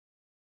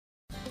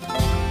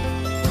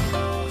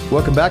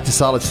Welcome back to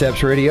Solid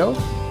Steps Radio,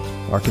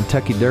 our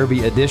Kentucky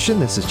Derby edition.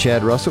 This is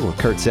Chad Russell with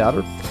Kurt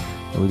Souter.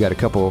 And we've got a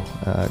couple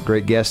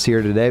great guests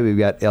here today. We've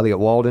got Elliot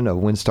Walden of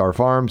WinStar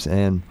Farms,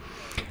 and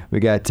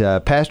we got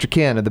Pastor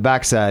Ken at the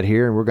backside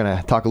here, and we're going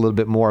to talk a little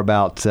bit more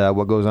about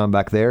what goes on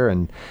back there.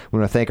 And we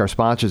want to thank our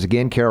sponsors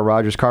again, Carol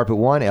Rogers Carpet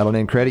One,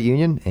 L&N Credit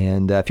Union.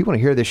 And if you want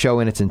to hear this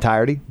show in its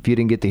entirety, if you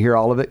didn't get to hear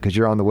all of it because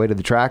you're on the way to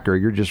the track or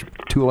you're just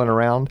tooling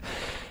around,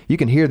 you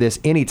can hear this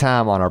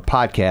anytime on our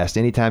podcast,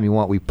 anytime you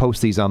want. We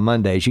post these on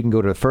Mondays. You can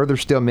go to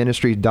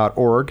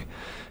furtherstillministries.org.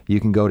 You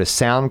can go to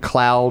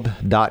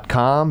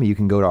soundcloud.com. You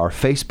can go to our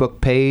Facebook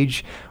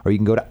page, or you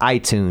can go to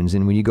iTunes.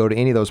 And when you go to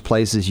any of those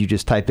places, you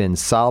just type in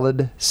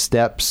Solid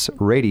Steps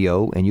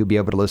Radio, and you'll be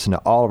able to listen to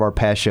all of our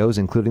past shows,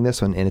 including this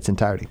one in its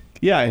entirety.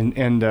 Yeah,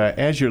 and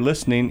as you're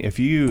listening, if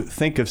you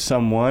think of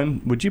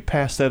someone, would you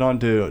pass that on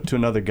to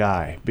another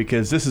guy?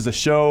 Because this is a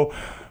show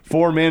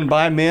for men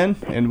by men,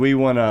 and we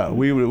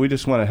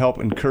just want to help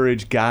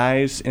encourage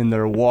guys in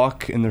their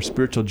walk, in their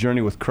spiritual journey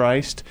with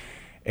Christ.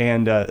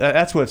 And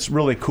that's what's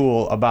really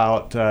cool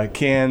about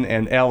Ken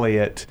and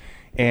Elliot,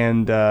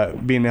 and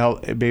being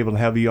able to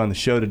have you on the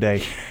show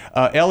today.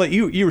 Elliot,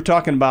 you were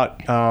talking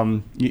about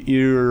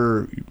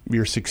your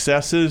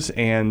successes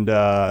and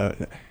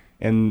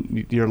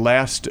your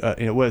last.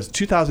 It was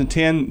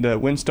 2010. The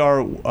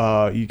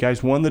WinStar. You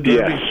guys won the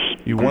Derby. Yes.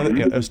 You won.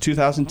 It was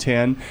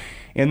 2010,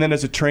 and then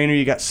as a trainer,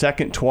 you got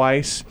second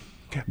twice.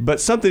 But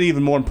something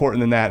even more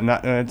important than that, and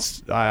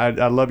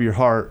I love your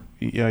heart.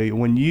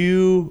 When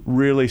you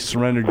really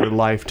surrendered your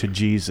life to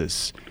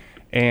Jesus,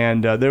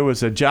 and there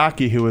was a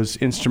jockey who was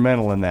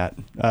instrumental in that.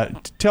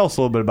 Tell us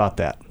a little bit about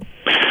that.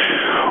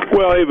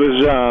 Well, it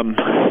was,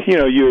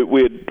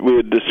 we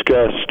had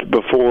discussed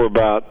before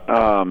about,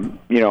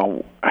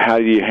 how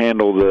do you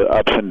handle the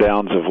ups and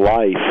downs of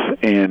life,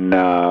 and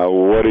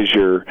what is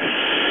your,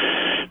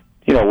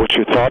 what's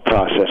your thought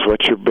process?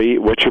 What's your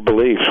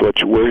beliefs?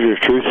 Where's your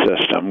truth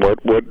system?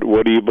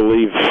 What do you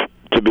believe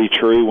to be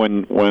true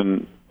when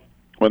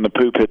the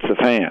poop hits the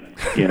fan,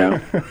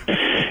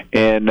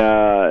 and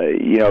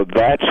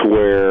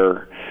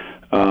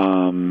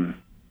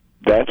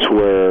that's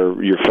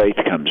where your faith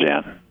comes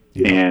in.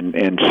 Yeah.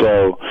 And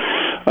so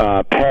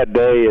Pat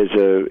Day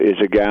is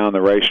a guy on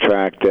the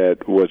racetrack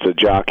that was a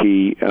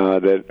jockey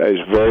that is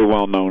very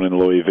well known in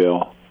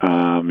Louisville.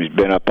 He's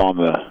been up on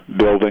the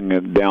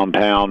building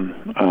downtown.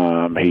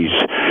 He's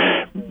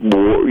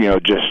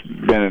just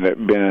been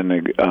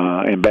an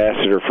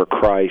ambassador for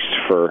Christ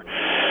for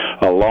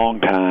a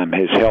long time.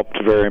 Has helped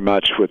very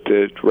much with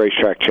the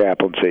racetrack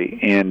chaplaincy,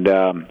 and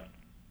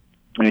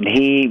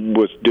he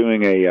was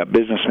doing a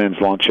businessman's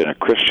luncheon, a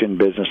Christian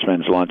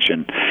businessman's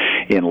luncheon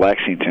in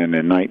Lexington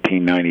in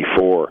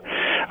 1994.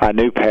 I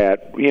knew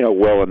Pat,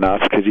 well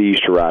enough because he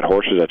used to ride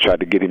horses. I tried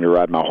to get him to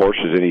ride my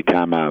horses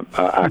anytime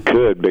I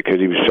could because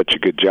he was such a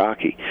good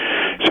jockey.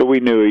 So we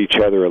knew each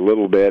other a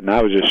little bit, and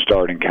I was just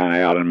starting kind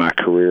of out in my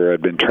career.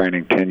 I'd been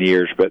training 10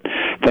 years, but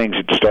things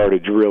had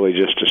started really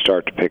just to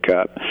start to pick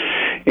up.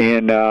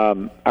 And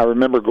I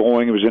remember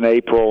going, it was in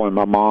April, and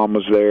my mom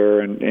was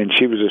there, and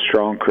she was a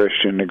strong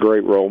Christian, a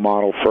great role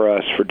model for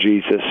us, for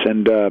Jesus.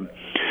 And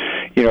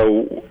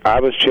I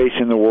was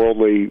chasing the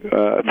worldly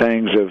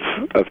things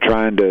of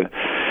trying to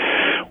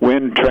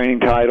win training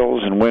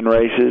titles and win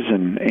races,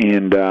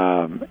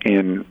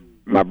 and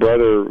my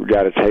brother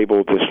got a table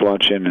at this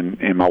luncheon,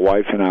 and my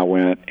wife and I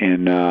went,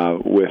 and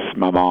with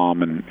my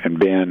mom and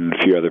Ben and a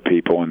few other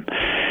people,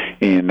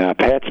 and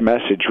Pat's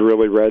message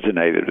really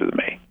resonated with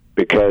me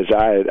because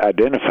I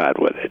identified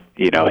with it.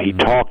 He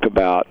talked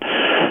about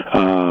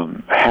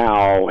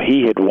how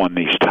he had won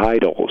these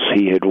titles.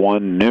 He had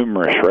won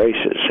numerous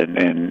races,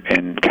 and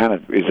kind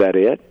of, is that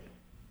it?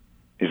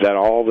 Is that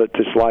all that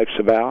this life's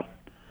about?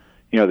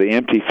 The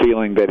empty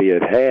feeling that he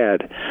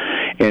had,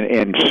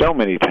 and so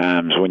many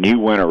times when you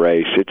win a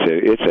race, it's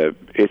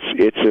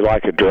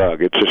like a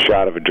drug. It's a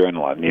shot of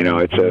adrenaline.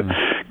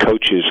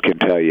 Coaches can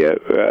tell you,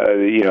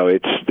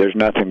 there's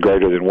nothing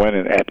greater than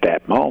winning at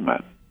that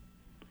moment.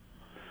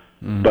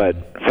 Mm.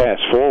 But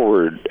fast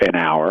forward an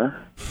hour,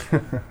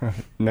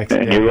 next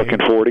day, you're looking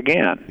for it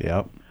again.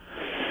 Yep.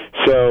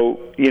 So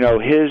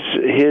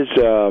his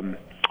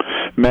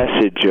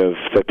message of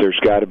that there's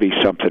got to be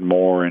something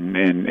more,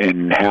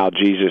 and how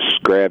Jesus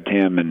grabbed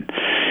him and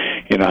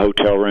in a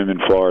hotel room in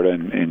Florida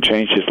and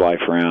changed his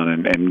life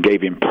around and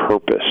gave him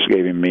purpose,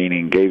 gave him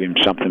meaning, gave him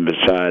something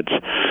besides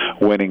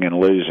winning and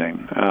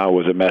losing,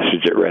 was a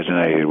message that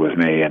resonated with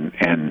me, and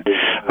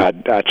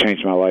I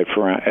changed my life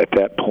around at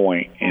that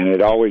point. And it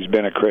had always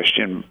been a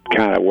Christian,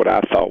 kind of what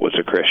I thought was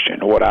a Christian,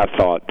 what I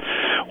thought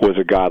was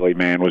a godly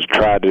man, was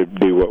tried to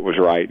do what was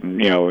right,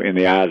 and in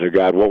the eyes of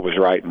God, what was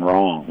right and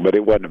wrong. But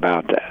it wasn't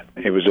about that.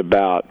 It was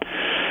about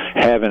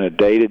having a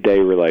day-to-day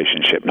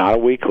relationship, not a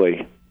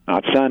weekly,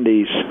 not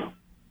Sundays,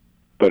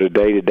 but a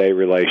day-to-day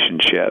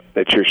relationship,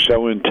 that you're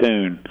so in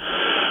tune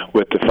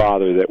with the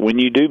Father that when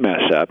you do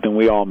mess up, and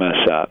we all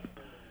mess up,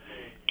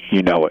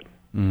 you know it.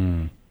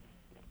 Mm.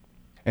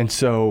 And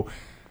so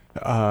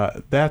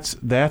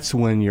that's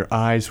when your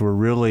eyes were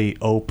really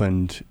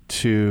opened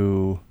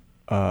to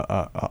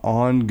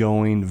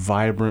ongoing,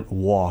 vibrant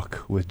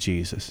walk with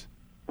Jesus.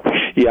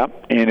 Yeah,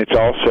 and it's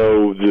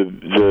also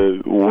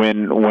the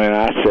when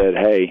I said,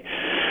 "Hey,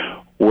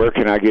 where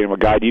can I get him?"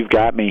 God, you've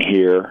got me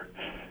here,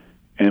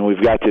 and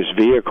we've got this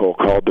vehicle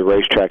called the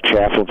Racetrack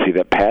Chaplaincy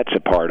that Pat's a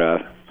part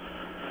of.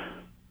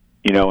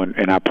 You know,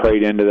 and I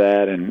prayed into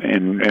that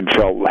and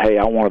felt, hey,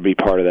 I want to be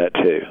part of that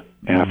too.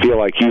 And I feel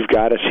like you've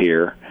got us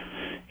here,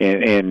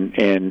 and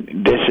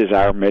this is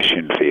our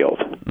mission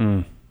field.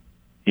 Mm.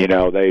 You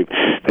know, they've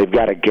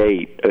got a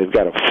gate, they've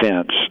got a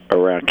fence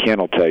around. Ken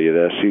will tell you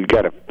this. You've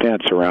got a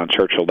fence around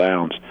Churchill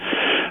Downs.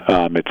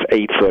 It's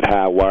 8-foot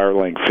high wire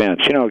link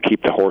fence, you know, to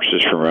keep the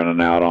horses from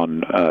running out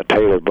on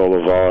Taylor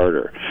Boulevard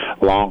or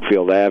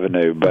Longfield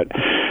Avenue. But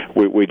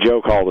we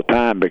joke all the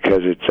time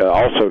because it's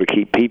also to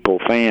keep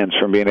fans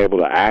from being able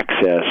to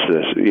access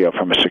this, you know,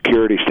 from a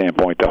security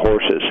standpoint, the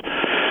horses.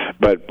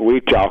 But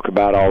we talk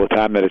about all the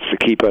time that it's to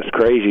keep us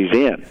crazies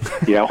in.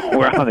 You know,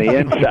 we're on the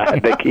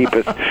inside. They keep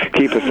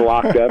us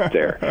locked up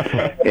there,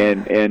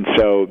 and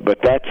so. But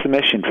that's the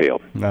mission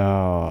field.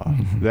 Oh,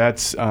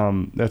 that's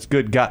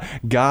good.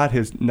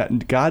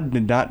 God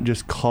did not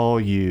just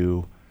call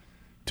you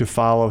to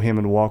follow Him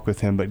and walk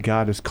with Him, but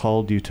God has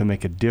called you to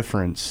make a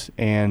difference.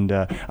 And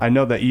I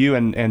know that you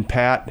and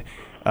Pat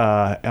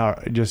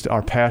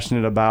are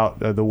passionate about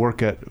the work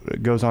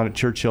that goes on at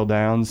Churchill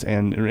Downs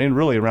and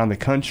really around the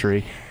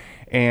country.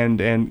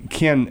 And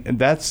Ken,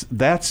 that's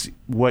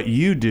what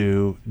you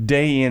do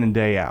day in and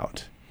day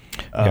out.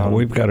 Yeah,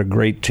 we've got a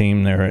great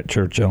team there at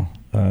Churchill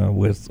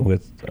with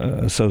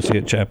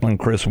Associate Chaplain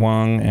Chris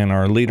Wong and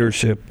our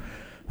leadership.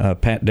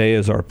 Pat Day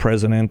is our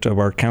president of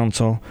our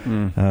council.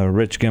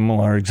 Rich Gimmel,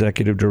 our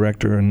executive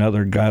director,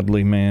 another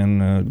godly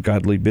man,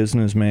 godly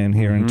businessman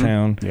here in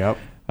town. Yep.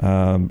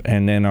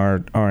 And then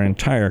our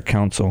entire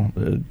council,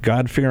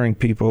 God-fearing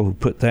people who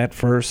put that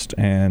first,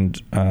 and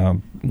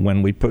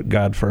when we put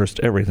God first,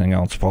 everything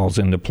else falls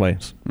into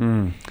place.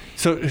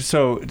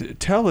 So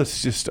tell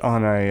us just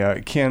on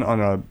a Ken,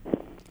 on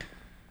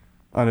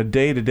a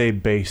day-to-day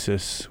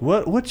basis,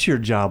 what's your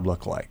job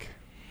look like?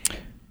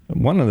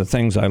 One of the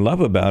things I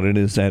love about it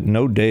is that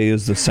no day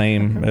is the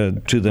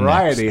same to the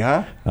variety,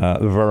 next. Huh?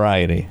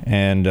 Variety,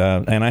 and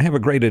I have a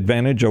great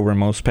advantage over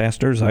most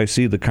pastors. I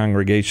see the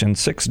congregation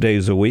 6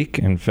 days a week.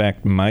 In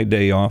fact, my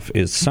day off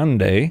is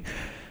Sunday,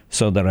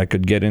 so that I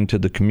could get into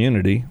the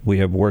community. We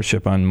have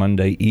worship on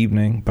Monday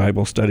evening,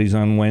 Bible studies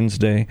on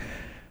Wednesday.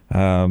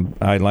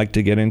 I like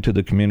to get into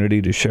the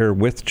community to share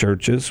with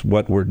churches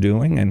what we're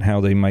doing and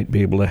how they might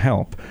be able to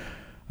help.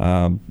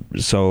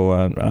 So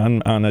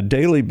on a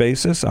daily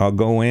basis, I'll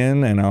go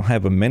in and I'll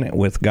have a minute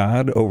with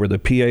God over the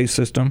PA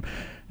system.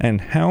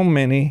 And how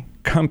many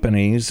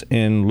companies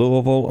in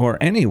Louisville or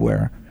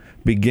anywhere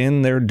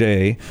begin their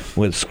day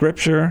with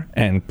scripture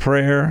and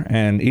prayer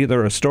and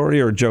either a story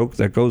or joke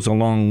that goes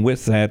along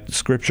with that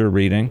scripture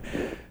reading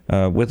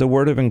with a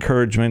word of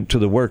encouragement to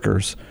the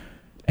workers?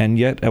 And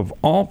yet, of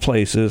all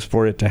places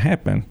for it to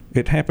happen,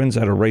 it happens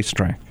at a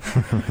racetrack.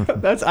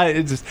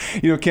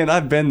 Ken,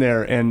 I've been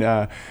there,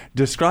 and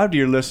describe to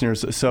your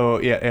listeners. So,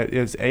 yeah,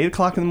 it's 8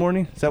 o'clock in the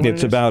morning. Is that what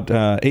it's about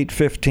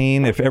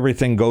 8:15 if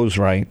everything goes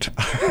right.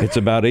 It's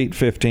about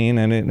 8:15,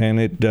 and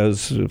it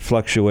does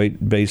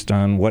fluctuate based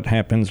on what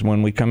happens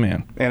when we come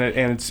in. And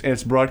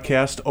it's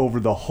broadcast over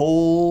the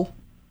whole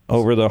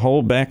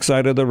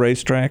backside of the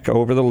racetrack,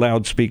 over the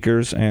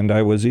loudspeakers. And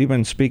I was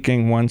even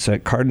speaking once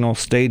at Cardinal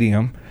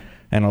Stadium.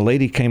 And a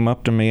lady came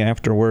up to me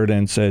afterward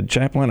and said,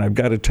 "Chaplain, I've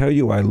got to tell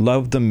you, I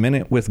love the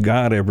Minute with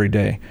God every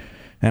day."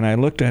 And I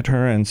looked at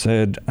her and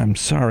said, "I'm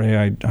sorry,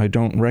 I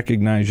don't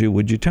recognize you.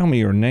 Would you tell me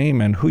your name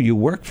and who you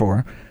work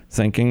for?"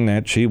 Thinking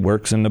that she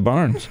works in the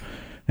barns.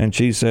 And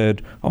she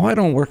said, "Oh, I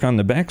don't work on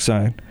the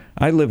backside.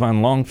 I live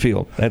on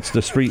Longfield. That's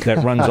the street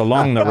that runs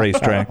along the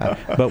racetrack.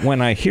 But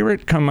when I hear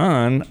it come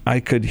on, I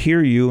could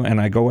hear you, and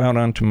I go out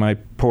onto my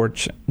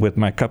porch with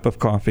my cup of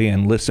coffee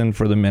and listen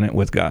for the Minute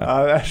with God."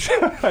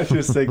 I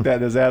just think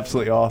that is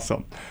absolutely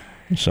awesome.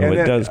 So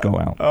it does go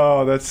out.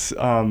 Oh, that's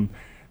every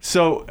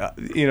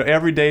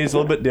day is a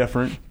little bit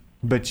different,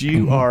 but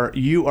you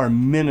are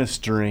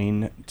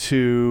ministering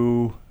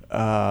to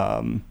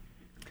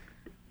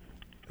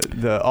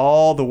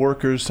all the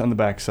workers on the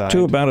backside.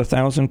 To about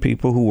 1,000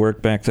 people who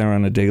work back there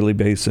on a daily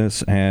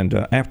basis.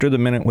 And after the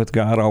Minute with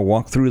God, I'll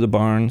walk through the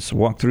barns,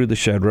 walk through the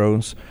shed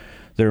rows.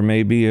 There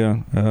may be a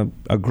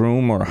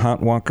groom or a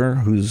hot walker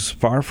who's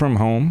far from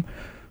home,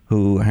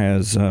 who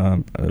has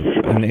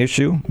an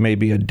issue,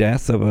 maybe a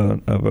death of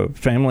a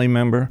family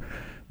member,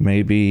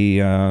 maybe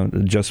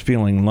just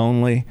feeling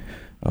lonely,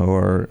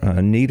 or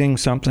needing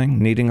something,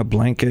 needing a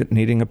blanket,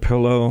 needing a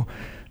pillow.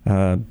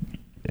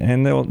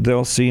 And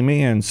they'll see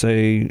me and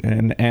say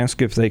and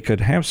ask if they could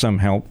have some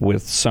help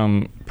with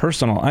some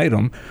personal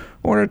item,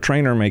 or a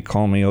trainer may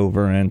call me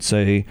over and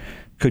say,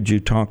 "Could you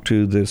talk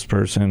to this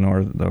person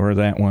or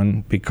that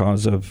one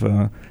because of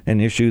an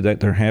issue that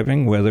they're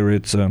having, whether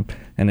it's an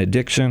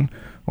addiction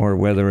or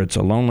whether it's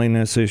a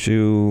loneliness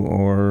issue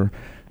or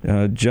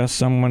just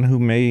someone who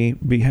may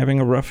be having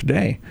a rough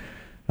day."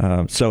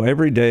 So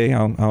every day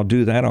I'll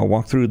do that. I'll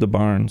walk through the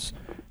barns.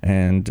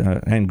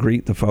 and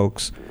greet the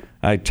folks.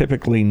 I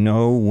typically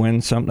know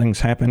when something's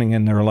happening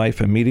in their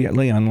life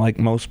immediately, unlike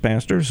most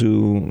pastors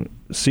who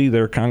see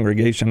their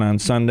congregation on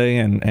Sunday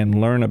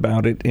and learn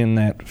about it in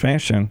that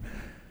fashion.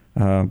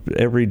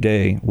 Every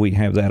day we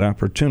have that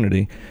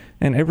opportunity,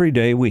 and every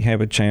day we have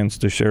a chance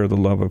to share the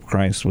love of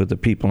Christ with the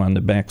people on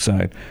the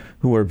backside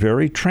who are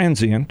very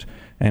transient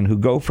and who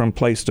go from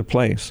place to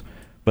place.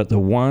 But the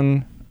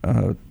one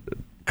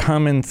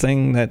common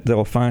thing that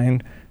they'll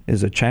find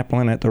is a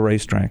chaplain at the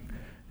racetrack.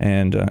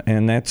 And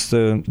that's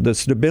the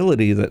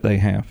stability that they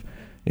have,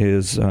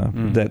 is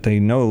that they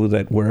know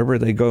that wherever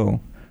they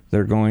go,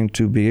 they're going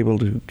to be able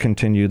to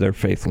continue their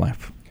faith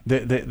life.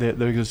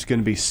 There's going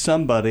to be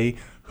somebody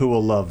who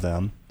will love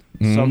them,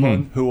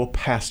 someone who will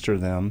pastor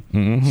them,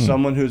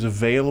 someone who's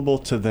available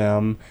to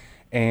them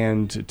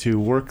and to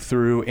work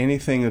through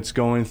anything that's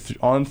going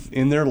on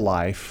in their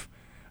life.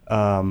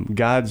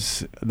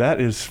 That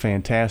is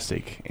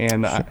fantastic,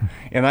 and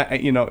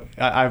sure.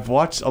 I've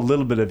watched a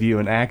little bit of you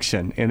in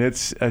action, and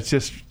it's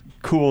just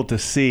cool to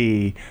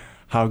see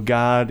how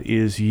God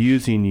is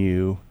using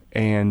you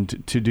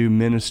and to do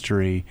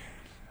ministry,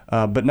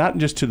 but not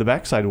just to the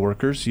backside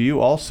workers. You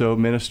also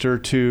minister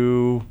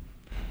to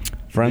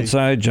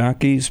frontside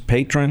jockeys,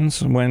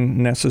 patrons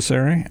when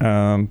necessary.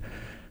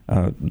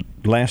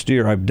 Last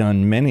year, I've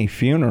done many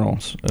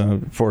funerals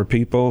for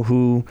people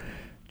who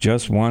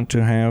just want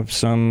to have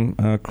some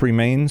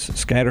cremains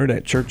scattered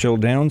at Churchill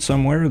Downs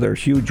somewhere. They're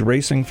huge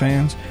racing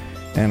fans,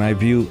 and I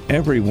view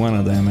every one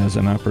of them as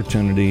an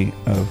opportunity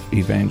of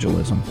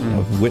evangelism,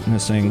 of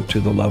witnessing to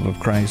the love of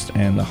Christ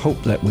and the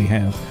hope that we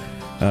have,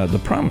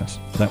 the promise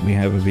that we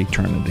have of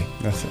eternity.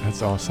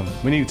 That's awesome.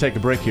 We need to take a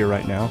break here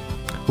right now.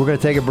 We're going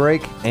to take a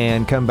break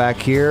and come back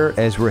here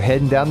as we're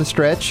heading down the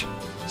stretch.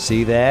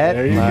 See that?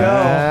 There you go.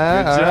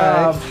 Good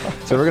job. Right.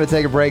 So we're going to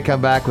take a break,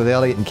 come back with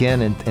Elliot and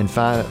Ken, and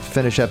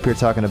finish up here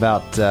talking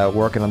about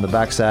working on the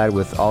backside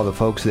with all the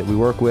folks that they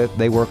work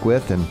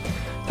with, and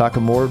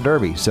talking more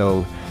Derby.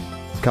 So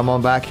come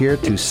on back here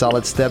to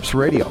Solid Steps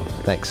Radio.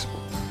 Thanks.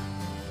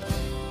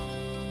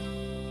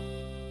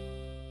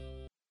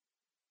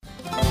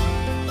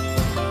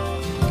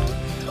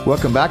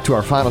 Welcome back to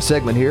our final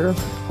segment here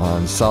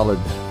on Solid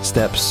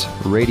Steps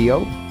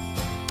Radio.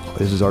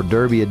 This is our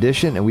Derby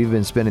edition, and we've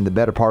been spending the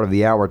better part of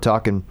the hour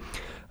talking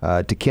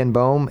to Ken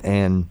Bohm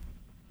and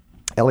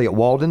Elliot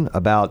Walden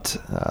about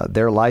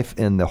their life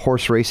in the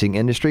horse racing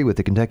industry with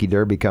the Kentucky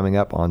Derby coming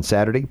up on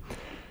Saturday.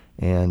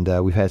 And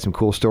we've had some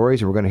cool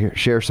stories, and we're going to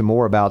share some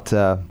more about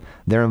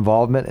their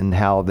involvement and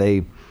how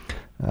they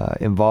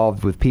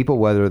involved with people,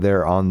 whether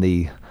they're on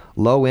the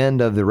low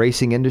end of the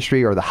racing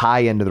industry or the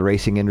high end of the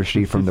racing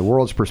industry from the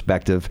world's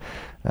perspective.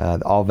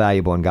 All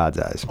valuable in God's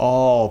eyes.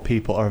 All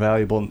people are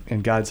valuable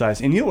in God's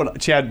eyes. And you know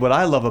what, Chad, what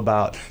I love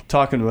about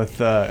talking with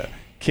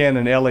Ken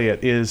and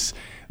Elliot is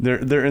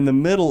they're in the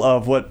middle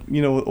of what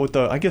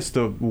I guess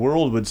the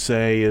world would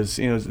say is,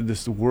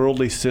 this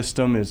worldly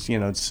system is,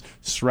 it's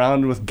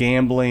surrounded with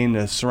gambling,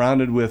 it's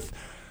surrounded with,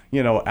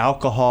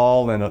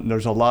 alcohol, and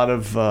there's a lot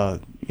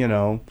of,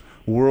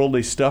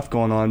 worldly stuff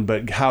going on,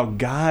 but how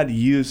God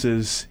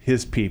uses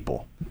his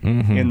people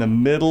in the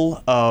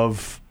middle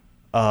of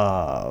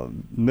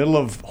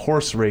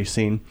horse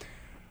racing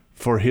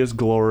for his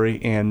glory,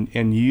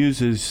 and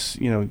uses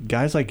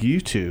guys like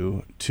you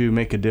two to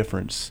make a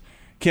difference.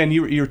 Ken,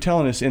 you were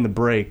telling us in the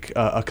break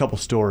a couple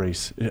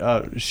stories.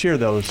 Share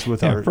those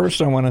with our...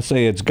 First, I want to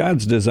say it's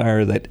God's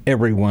desire that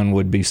everyone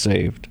would be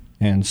saved,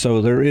 and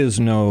so there is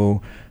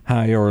no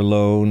high or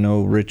low,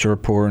 no rich or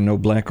poor, no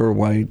black or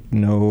white,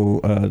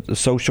 no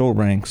social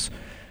ranks.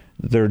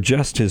 They're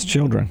just his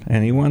children,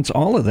 and he wants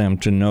all of them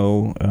to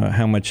know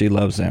how much he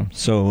loves them.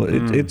 So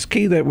it's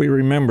key that we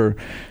remember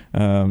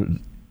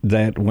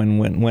that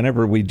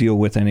whenever we deal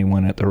with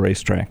anyone at the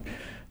racetrack.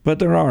 But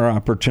there are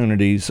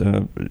opportunities.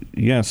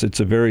 Yes, it's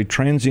a very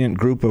transient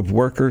group of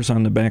workers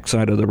on the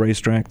backside of the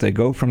racetrack. They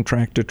go from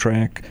track to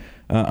track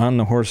on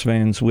the horse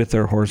vans with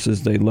their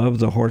horses. They love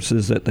the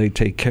horses that they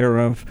take care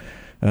of,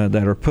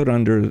 that are put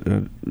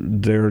under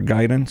their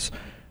guidance.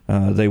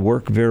 They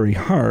work very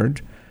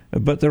hard,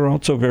 but they're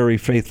also very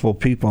faithful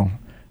people.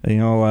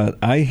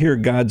 I hear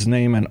God's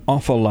name an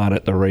awful lot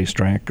at the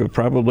racetrack,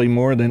 probably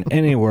more than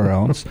anywhere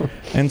else,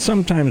 and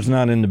sometimes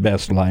not in the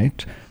best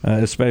light,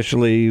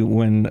 especially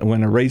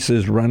when a race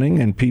is running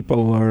and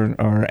people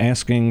are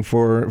asking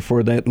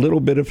for that little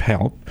bit of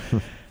help.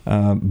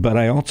 But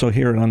I also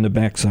hear it on the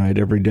backside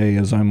every day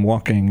as I'm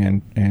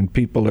walking, and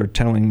people are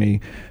telling me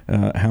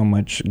how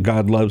much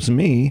God loves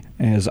me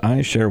as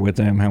I share with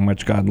them how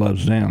much God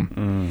loves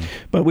them.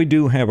 But we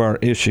do have our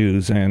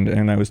issues,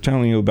 and I was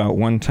telling you about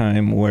one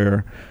time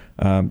where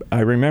I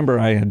remember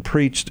I had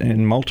preached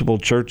in multiple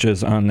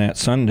churches on that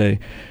Sunday,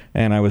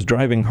 and I was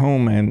driving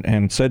home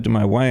and said to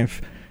my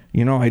wife,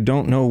 I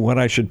don't know what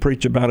I should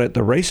preach about at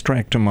the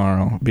racetrack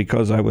tomorrow,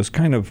 because I was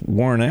kind of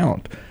worn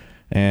out.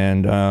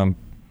 And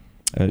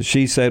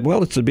she said,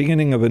 well, it's the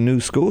beginning of a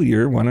new school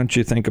year. Why don't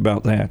you think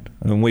about that?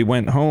 And we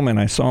went home, and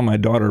I saw my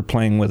daughter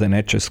playing with an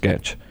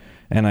Etch-a-Sketch.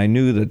 And I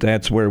knew that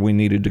that's where we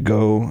needed to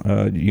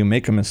go. You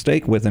make a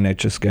mistake with an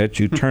Etch-a-Sketch,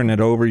 you turn it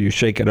over, you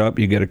shake it up,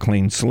 you get a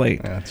clean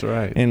slate. That's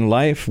right. In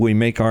life, we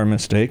make our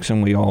mistakes,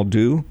 and we all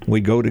do.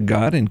 We go to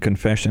God in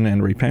confession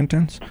and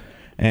repentance,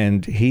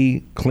 and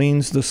He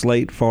cleans the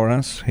slate for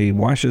us. He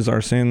washes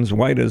our sins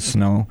white as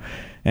snow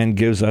and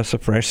gives us a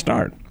fresh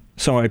start.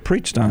 So I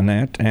preached on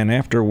that, and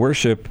after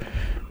worship,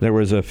 there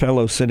was a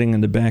fellow sitting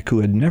in the back who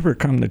had never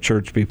come to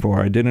church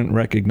before. I didn't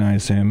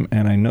recognize him,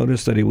 and I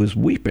noticed that he was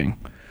weeping.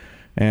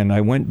 And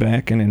I went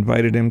back and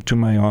invited him to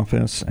my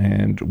office,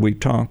 and we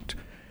talked.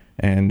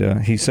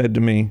 And he said to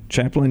me,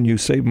 "Chaplain, you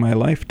saved my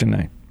life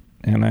tonight."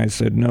 And I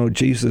said, "No,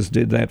 Jesus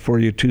did that for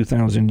you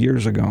 2,000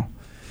 years ago."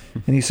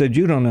 And he said,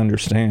 "You don't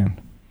understand."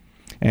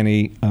 And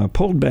he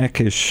pulled back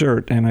his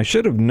shirt, and I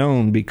should have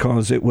known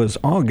because it was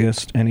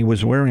August, and he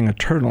was wearing a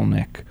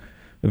turtleneck,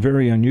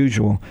 very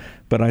unusual.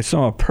 But I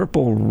saw a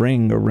purple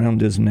ring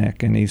around his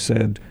neck, and he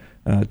said,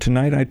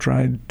 "Tonight I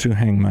tried to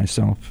hang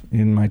myself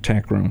in my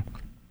tack room."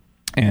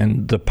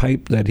 And the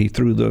pipe that he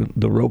threw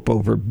the rope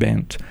over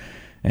bent,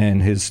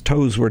 and his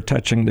toes were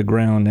touching the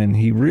ground, and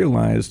he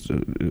realized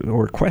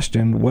or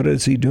questioned, what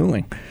is he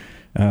doing?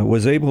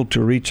 Was able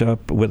to reach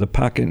up with a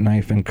pocket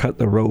knife and cut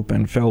the rope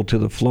and fell to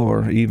the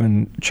floor,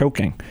 even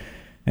choking.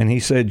 And he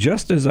said,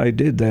 "Just as I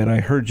did that, I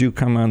heard you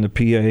come on the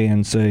PA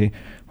and say,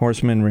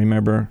 'Horsemen,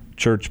 remember,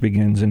 church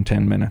begins in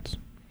 10 minutes.'"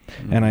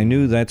 And I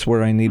knew that's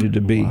where I needed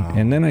to be. Wow.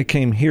 And then I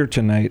came here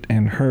tonight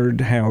and heard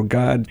how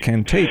God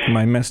can take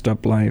my messed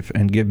up life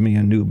and give me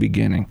a new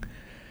beginning.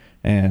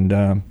 And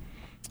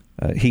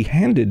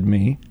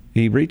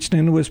he reached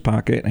into his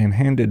pocket and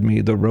handed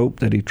me the rope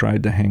that he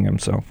tried to hang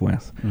himself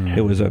with. Mm-hmm.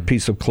 It was a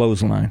piece of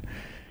clothesline.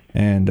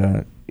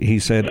 And he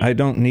said, "I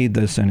don't need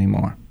this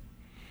anymore."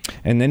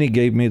 And then he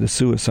gave me the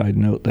suicide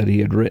note that he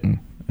had written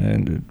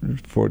and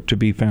to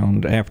be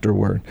found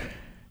afterward.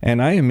 And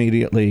I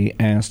immediately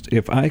asked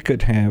if I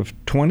could have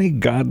 20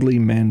 godly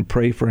men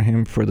pray for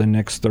him for the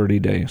next 30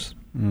 days.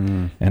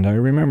 Mm. And I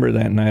remember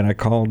that night I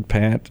called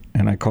Pat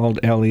and I called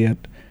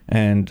Elliot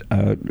and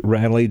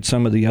rallied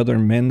some of the other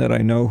men that I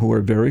know who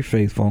are very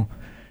faithful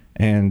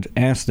and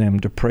asked them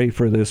to pray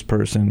for this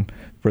person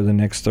for the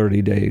next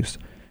 30 days.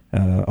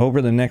 Over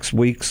the next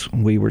weeks,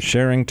 we were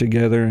sharing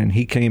together, and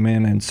he came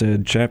in and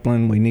said,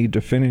 "Chaplain, we need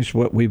to finish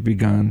what we've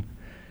begun."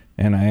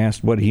 And I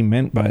asked what he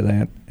meant by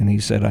that, and he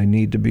said, "I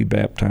need to be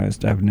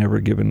baptized. I've never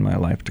given my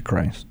life to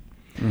Christ."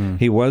 Mm.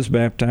 He was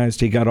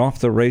baptized. He got off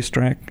the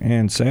racetrack,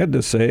 and sad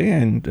to say,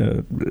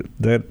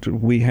 that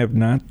we have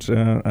not,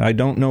 I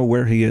don't know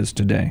where he is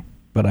today,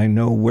 but I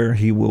know where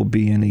he will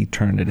be in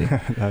eternity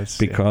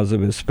because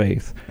of his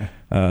faith.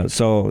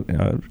 So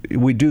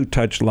we do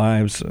touch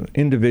lives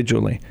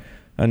individually.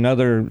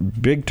 Another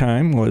big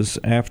time was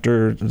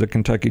after the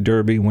Kentucky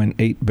Derby when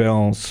 8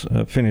 Bells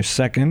finished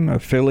second, a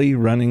filly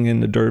running in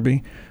the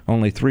Derby.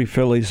 Only 3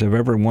 fillies have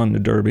ever won the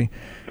Derby,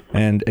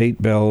 and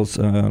 8 Bells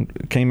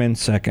came in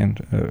second.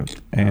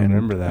 And, I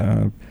remember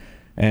that.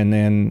 And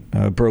then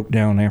broke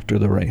down after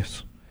the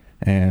race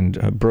and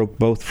broke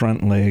both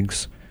front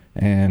legs.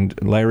 And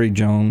Larry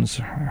Jones,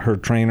 her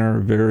trainer,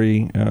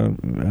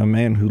 a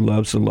man who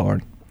loves the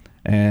Lord.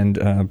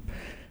 And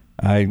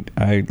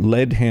I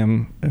led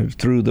him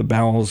through the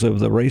bowels of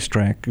the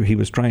racetrack. He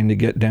was trying to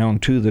get down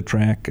to the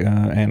track,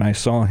 and I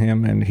saw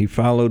him, and he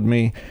followed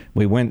me.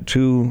 We went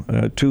to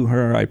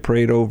her. I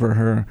prayed over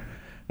her.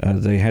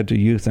 They had to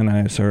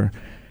euthanize her.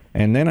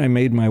 And then I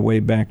made my way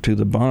back to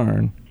the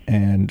barn,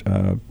 and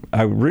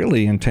I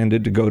really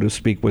intended to go to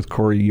speak with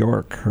Corey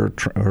York,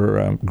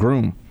 her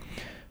groom.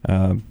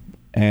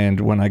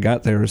 And when I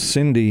got there,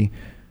 Cindy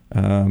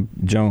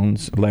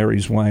Jones,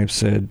 Larry's wife,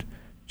 said,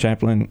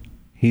 "Chaplain,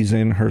 he's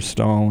in her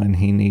stall and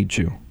he needs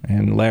you."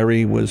 And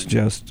Larry was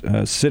just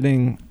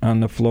sitting on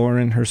the floor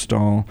in her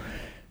stall,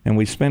 and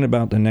we spent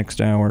about the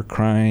next hour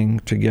crying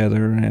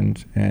together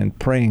and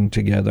praying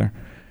together,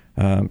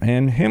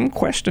 and him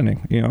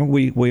questioning. You know,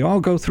 we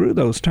all go through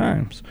those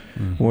times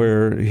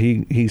where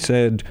he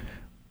said,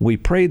 "We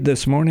prayed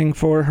this morning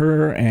for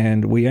her,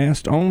 and we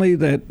asked only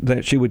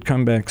that she would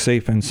come back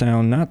safe and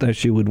sound, not that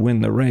she would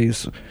win the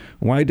race.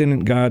 Why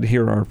didn't God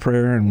hear our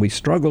prayer?" And we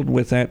struggled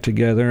with that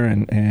together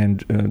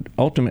and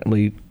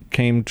ultimately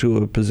came to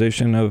a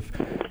position of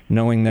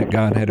knowing that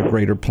God had a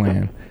greater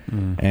plan.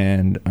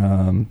 And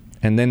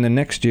then the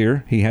next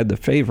year, he had the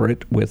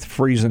favorite with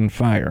Freezing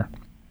Fire.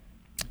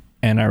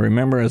 And I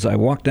remember as I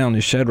walked down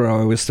the shed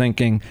row, I was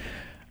thinking,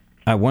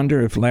 I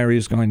wonder if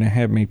Larry's going to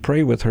have me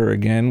pray with her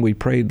again. We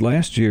prayed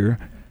last year,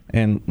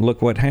 and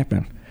look what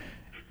happened.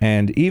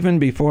 And even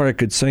before I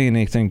could say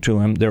anything to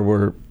him, there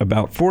were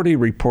about 40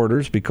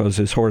 reporters because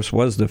his horse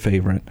was the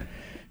favorite.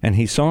 And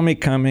he saw me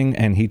coming,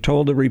 and he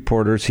told the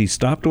reporters, he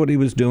stopped what he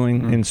was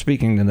doing in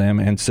speaking to them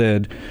and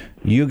said,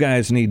 "You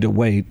guys need to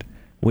wait.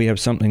 We have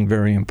something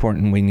very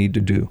important we need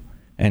to do."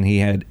 And he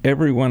had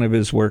every one of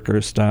his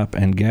workers stop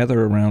and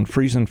gather around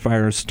Freezing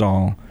Fire's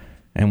stall,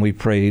 and we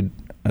prayed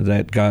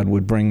that God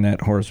would bring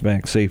that horse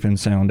back safe and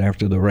sound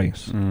after the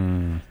race.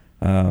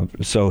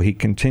 So he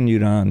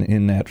continued on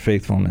in that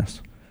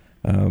faithfulness.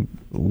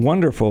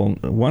 Wonderful,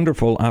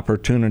 wonderful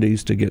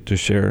opportunities to get to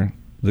share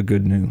the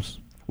good news.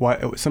 Why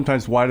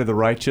do the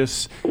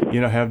righteous,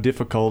 have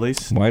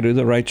difficulties? Why do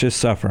the righteous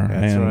suffer?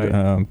 That's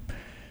right.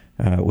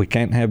 We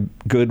can't have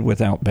good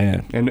without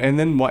bad.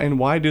 And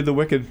why do the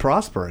wicked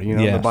prosper?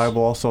 Yes. The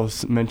Bible also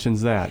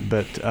mentions that.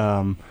 But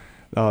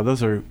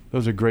those are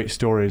great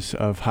stories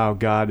of how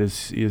God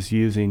is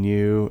using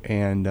you.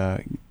 And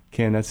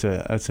Ken, that's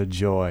a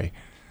joy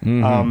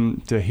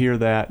to hear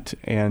that.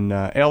 And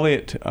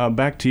Elliot,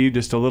 back to you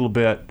just a little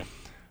bit.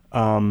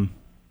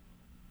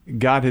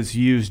 God has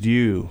used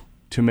you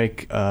to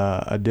make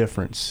a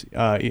difference.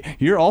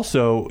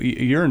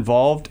 You're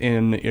involved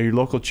in your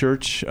local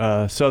church,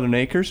 Southern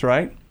Acres,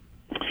 right?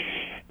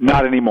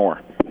 Not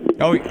anymore.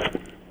 Oh,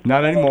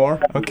 not anymore.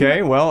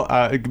 Okay, well,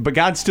 but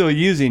God's still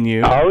using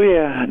you. Oh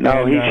yeah,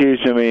 no, He's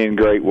using me in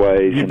great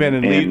ways. You've been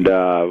in lead.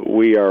 And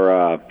we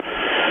are.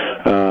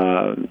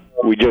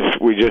 We just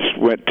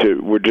moved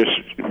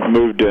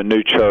to a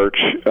new church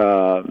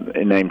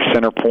named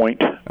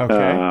Centerpoint.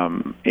 Okay.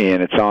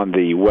 And it's on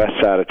the west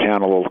side of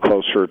town, a little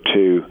closer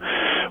to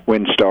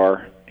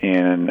WinStar.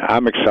 And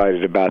I'm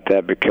excited about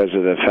that because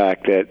of the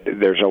fact that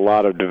there's a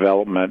lot of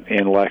development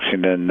in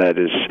Lexington that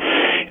is,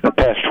 in the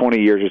past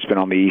 20 years, it's been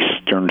on the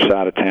eastern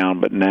side of town,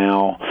 but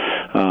now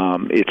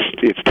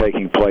it's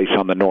taking place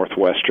on the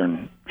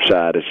northwestern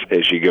side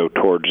as you go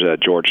towards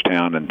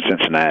Georgetown and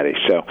Cincinnati.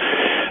 So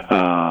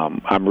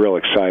I'm real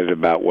excited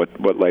about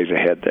what lays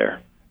ahead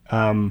there.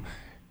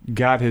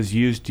 God has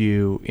used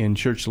you in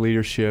church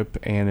leadership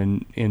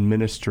and in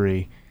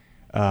ministry,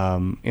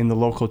 in the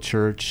local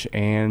church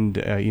and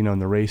in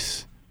the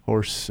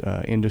racehorse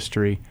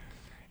industry,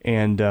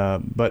 and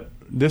but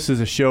this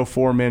is a show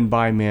for men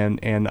by men,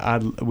 and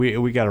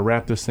we got to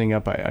wrap this thing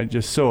up. I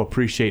just so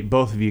appreciate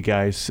both of you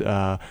guys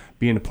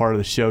being a part of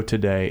the show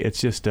today.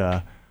 It's just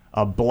a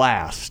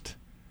blast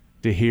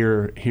to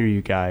hear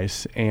you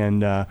guys.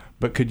 And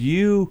but could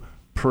you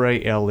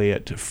pray,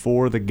 Elliot,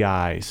 for the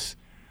guys,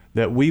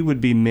 that we would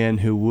be men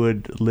who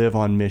would live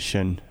on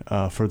mission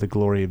for the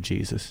glory of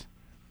Jesus?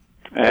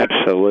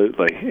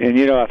 Absolutely. And,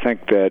 I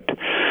think that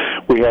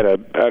we had a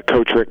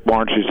Coach Rick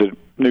Barnes, who's a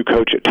new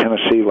coach at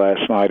Tennessee,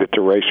 last night at the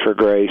Race for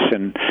Grace,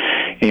 and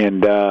he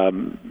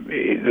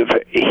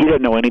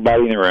doesn't know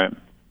anybody in the room.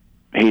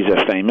 He's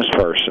a famous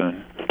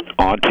person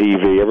on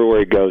TV. Everywhere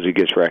he goes, he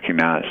gets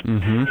recognized.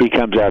 Mm-hmm. He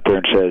comes out there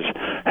and says,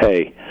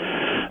 hey,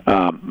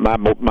 my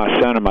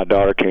son and my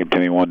daughter came to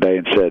me one day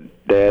and said,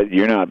 Dad,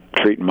 you're not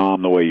treating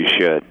Mom the way you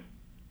should.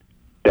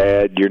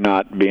 Dad, you're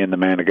not being the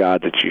man of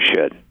God that you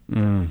should.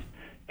 Mm.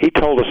 He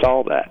told us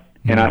all that.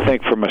 And I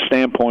think from a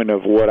standpoint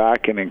of what I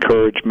can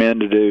encourage men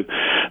to do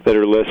that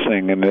are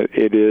listening, and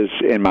it is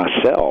in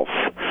myself,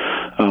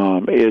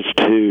 is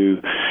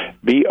to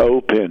be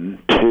open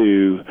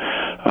to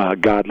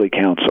godly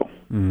counsel.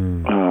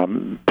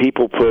 Mm.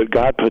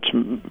 God puts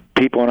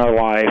people in our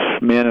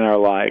life, men in our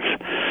life,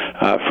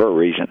 for a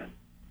reason.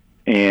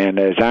 And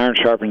as iron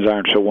sharpens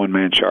iron, so one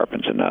man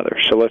sharpens another.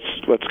 So let's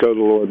go to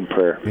the Lord in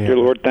prayer. Yeah. Dear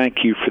Lord,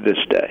 thank you for this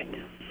day.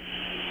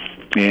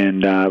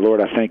 And, Lord,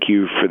 I thank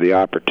you for the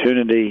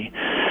opportunity.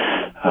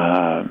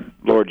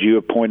 Lord, you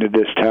appointed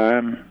this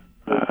time.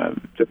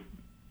 The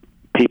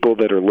people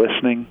that are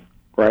listening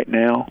right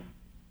now,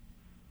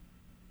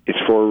 it's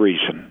for a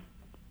reason.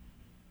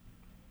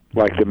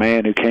 Like the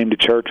man who came to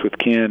church with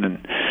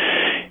Ken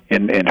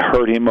and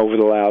heard him over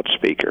the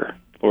loudspeaker.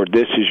 Lord,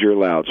 this is your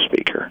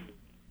loudspeaker.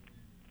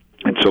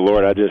 And so,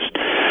 Lord, I just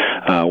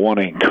want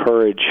to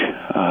encourage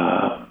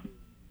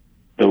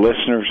the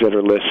listeners that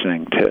are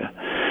listening to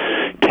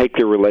take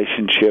their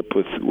relationship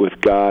with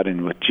God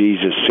and with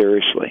Jesus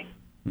seriously.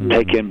 Mm-hmm.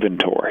 Take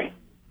inventory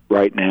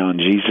right now in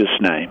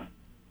Jesus' name.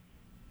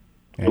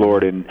 Amen.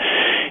 Lord, and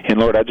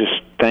Lord, I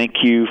just thank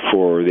you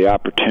for the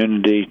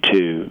opportunity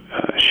to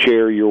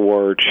share your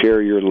word,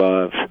 share your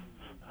love.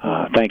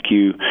 Thank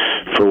you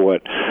for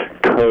what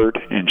Kurt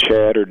and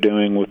Chad are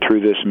doing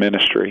through this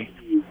ministry.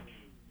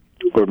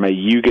 Lord, may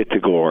you get the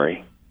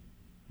glory.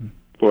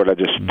 Lord, I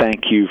just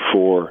thank you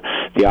for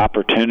the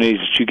opportunities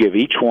that you give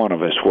each one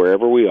of us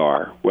wherever we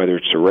are, whether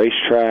it's the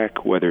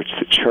racetrack, whether it's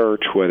the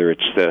church, whether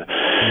it's the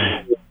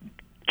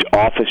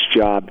office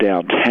job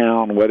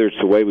downtown, whether it's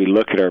the way we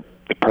look at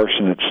the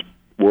person that's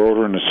we're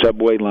ordering a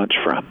Subway lunch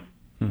from.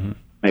 Mm-hmm.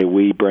 May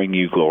we bring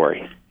you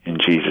glory in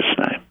Jesus'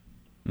 name.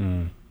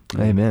 Mm.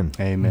 Amen.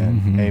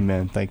 Amen. Mm-hmm.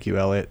 Amen. Thank you,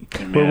 Elliot.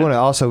 Amen. We want to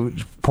also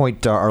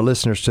point our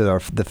listeners to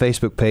the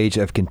Facebook page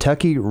of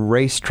Kentucky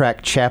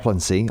Racetrack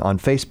Chaplaincy on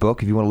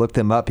Facebook. If you want to look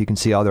them up, you can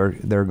see all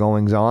their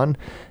goings on.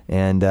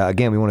 And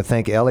again, we want to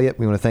thank Elliot.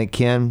 We want to thank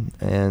Ken.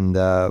 And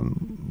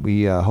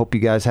we hope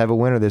you guys have a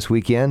winner this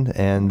weekend.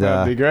 And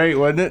that'd be great,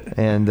 wouldn't it?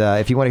 And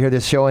if you want to hear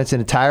this show in its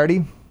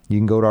entirety, you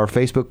can go to our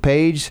Facebook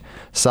page,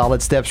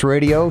 Solid Steps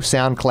Radio,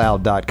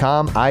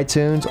 SoundCloud.com,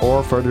 iTunes,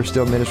 or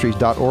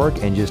FurtherStillMinistries.org,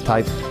 and just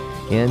type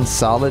in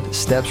Solid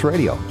Steps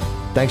Radio.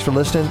 Thanks for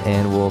listening,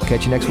 and we'll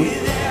catch you next week.